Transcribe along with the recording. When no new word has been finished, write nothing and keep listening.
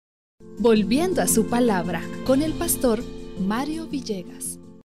Volviendo a su palabra con el pastor Mario Villegas.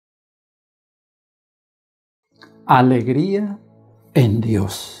 Alegría en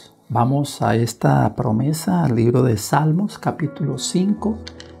Dios. Vamos a esta promesa al libro de Salmos, capítulo 5,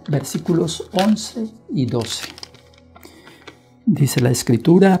 versículos 11 y 12. Dice la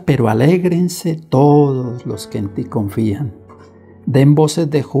Escritura: pero alégrense todos los que en ti confían. Den voces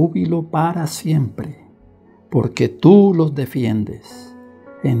de júbilo para siempre, porque tú los defiendes.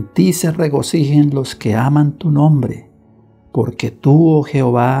 En ti se regocijen los que aman tu nombre, porque tú, oh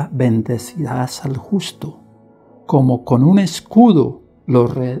Jehová, bendecirás al justo. Como con un escudo lo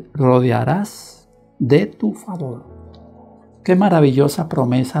rodearás de tu favor. Qué maravillosa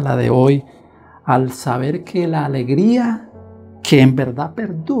promesa la de hoy, al saber que la alegría que en verdad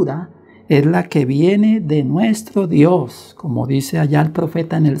perdura es la que viene de nuestro Dios, como dice allá el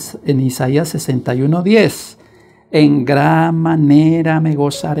profeta en Isaías 61:10. En gran manera me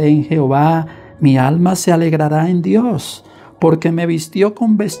gozaré en Jehová, mi alma se alegrará en Dios, porque me vistió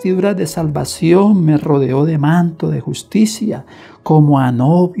con vestiduras de salvación, me rodeó de manto de justicia, como a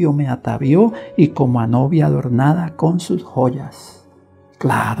novio me atavió y como a novia adornada con sus joyas.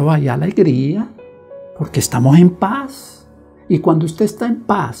 Claro, hay alegría, porque estamos en paz. Y cuando usted está en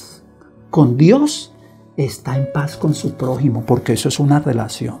paz con Dios, está en paz con su prójimo, porque eso es una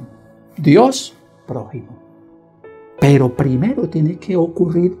relación. Dios, prójimo. Pero primero tiene que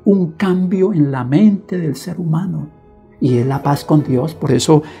ocurrir un cambio en la mente del ser humano, y es la paz con Dios. Por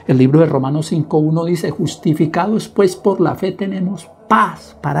eso el libro de Romanos 5:1 dice: justificados pues por la fe tenemos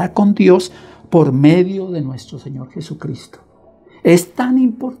paz para con Dios por medio de nuestro Señor Jesucristo. Es tan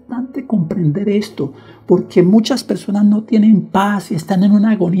importante comprender esto, porque muchas personas no tienen paz y están en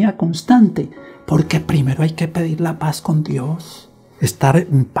una agonía constante, porque primero hay que pedir la paz con Dios, estar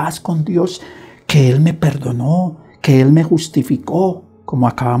en paz con Dios, que Él me perdonó, que Él me justificó, como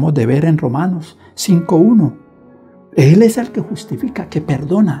acabamos de ver en Romanos 5:1. Él es el que justifica, que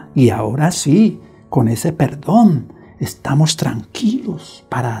perdona. Y ahora sí, con ese perdón, estamos tranquilos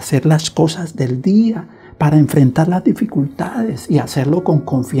para hacer las cosas del día, para enfrentar las dificultades y hacerlo con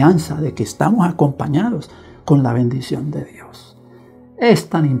confianza de que estamos acompañados con la bendición de Dios. Es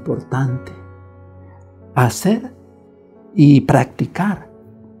tan importante hacer y practicar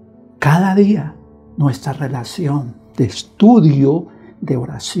cada día nuestra relación de estudio, de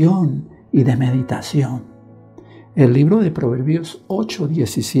oración y de meditación. El libro de Proverbios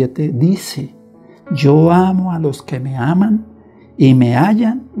 8:17 dice: yo amo a los que me aman y me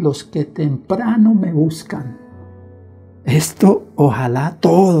hallan los que temprano me buscan. Esto ojalá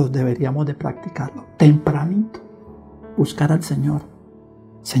todos deberíamos de practicarlo. Tempranito, buscar al Señor.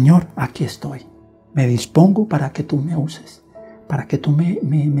 Señor, aquí estoy. Me dispongo para que tú me uses, para que tú me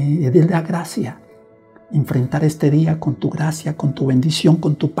des la gracia. Enfrentar este día con tu gracia, con tu bendición,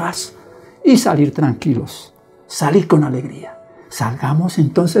 con tu paz y salir tranquilos, salir con alegría. Salgamos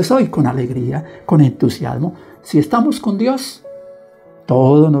entonces hoy con alegría, con entusiasmo. Si estamos con Dios,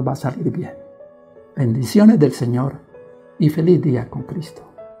 todo nos va a salir bien. Bendiciones del Señor y feliz día con Cristo.